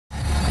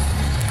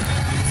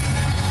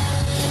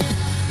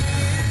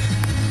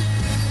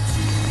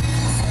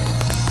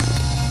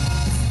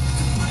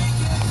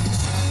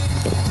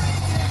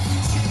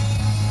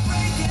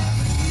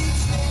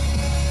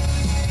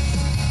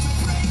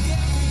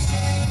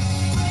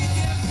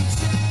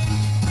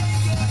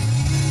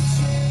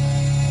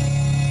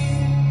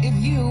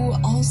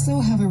also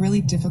have a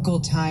really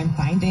difficult time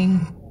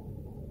finding.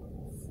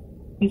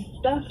 You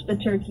stuff the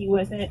turkey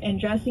with it, and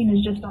dressing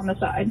is just on the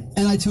side.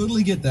 And I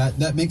totally get that.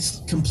 That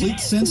makes complete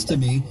sense to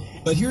me.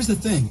 But here's the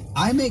thing.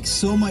 I make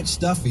so much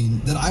stuffing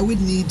that I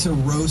would need to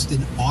roast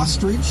an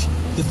ostrich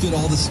to fit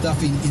all the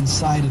stuffing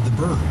inside of the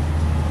bird.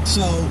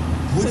 So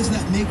what does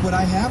that make what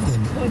I have then?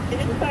 What's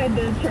inside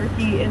the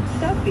turkey is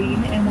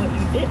stuffing, and what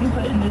you didn't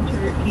put in the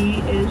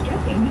turkey is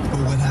dressing. But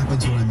what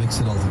happens when I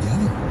mix it all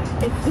together?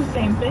 It's the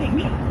same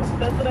thing.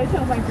 That's what I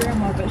tell my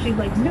grandma, but she's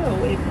like, no,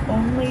 it's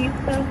only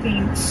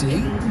stuffing.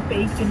 See? It is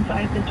baked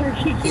inside the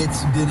turkey.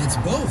 It's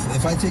both.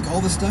 If I take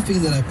all the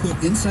stuffing that I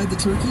put inside the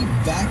turkey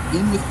back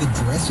in with the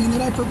dressing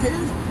that I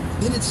prepared,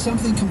 then it's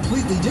something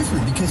completely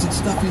different because it's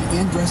stuffing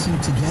and dressing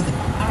together.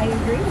 I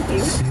agree with you.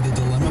 See the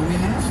dilemma we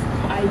have?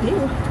 I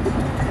do.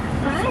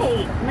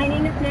 Hi, my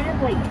name is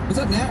Natalie. What's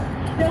up,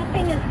 Nat?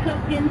 Stuffing is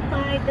cooked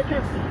inside the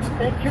turkey.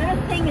 The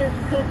dressing is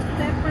cooked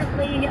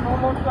separately,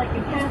 almost like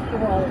a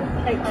casserole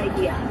type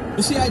idea.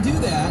 Well, see, I do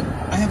that.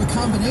 I have a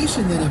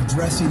combination then of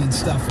dressing and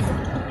stuffing.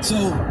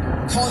 So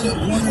calling it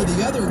one or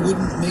the other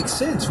wouldn't make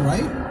sense,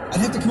 right? I'd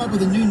have to come up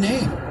with a new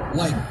name,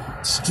 like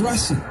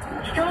strussing.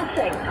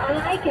 Strussing, I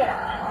like it.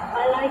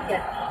 I like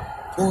it.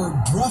 Or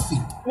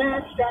druffing.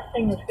 Nah,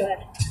 strussing is good.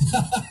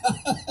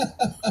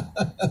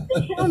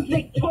 It sounds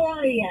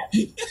Victorian.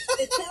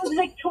 It sounds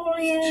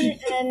Victorian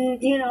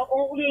and,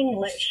 Old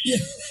English. Yeah.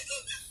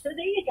 So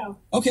there you go.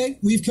 Okay,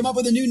 we've come up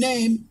with a new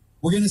name.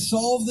 We're going to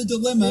solve the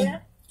dilemma. Yeah.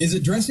 Is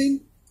it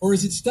dressing or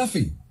is it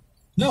stuffing?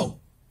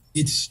 No,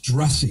 it's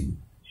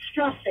strussing.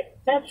 Strussing.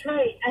 That's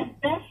right.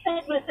 That's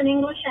said with an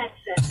English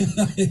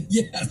accent.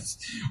 Yes,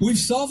 we've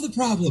solved the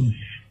problem.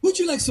 Would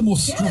you like some more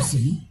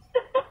strussing?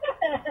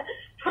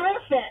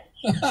 Perfect.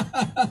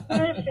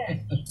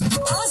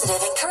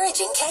 Positive,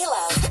 encouraging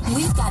K-Love.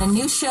 We've got a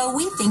new show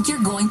we think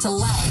you're going to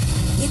love.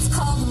 It's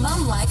called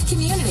Mom Life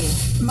Community.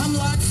 Mom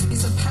Life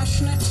is a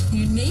passionate,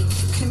 unique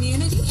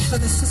community for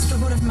the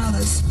sisterhood of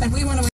mothers, and we want to